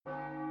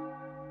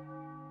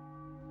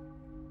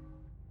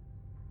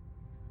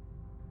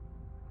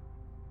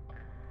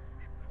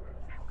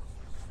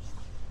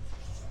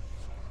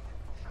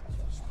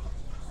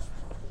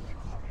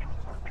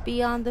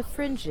beyond the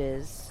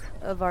fringes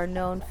of our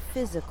known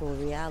physical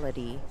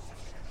reality,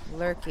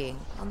 lurking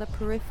on the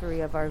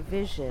periphery of our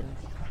vision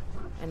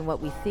and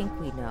what we think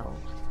we know,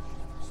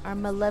 are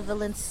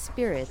malevolent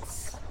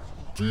spirits,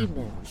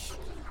 demons,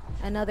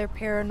 and other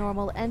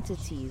paranormal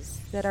entities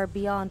that are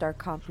beyond our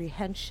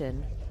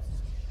comprehension,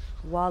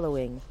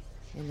 wallowing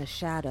in the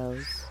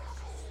shadows.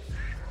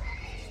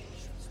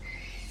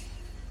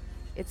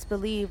 It's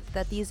believed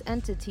that these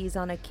entities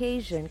on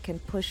occasion can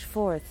push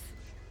forth,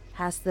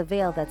 past the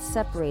veil that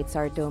separates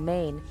our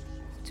domain,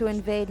 to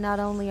invade not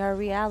only our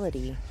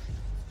reality,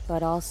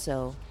 but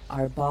also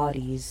our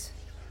bodies.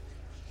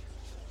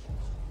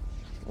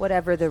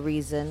 Whatever the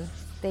reason,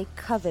 they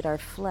covet our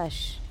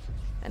flesh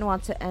and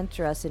want to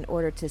enter us in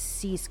order to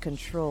seize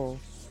control.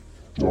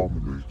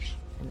 Dominate.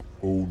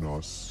 Own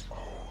us.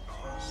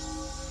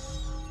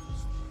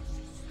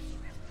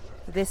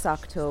 This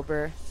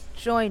October,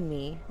 join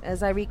me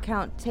as I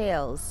recount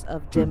tales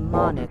of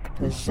demonic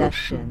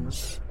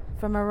possessions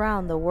from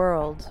around the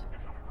world.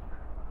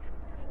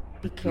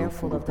 Be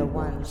careful of the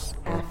ones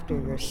after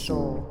your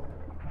soul.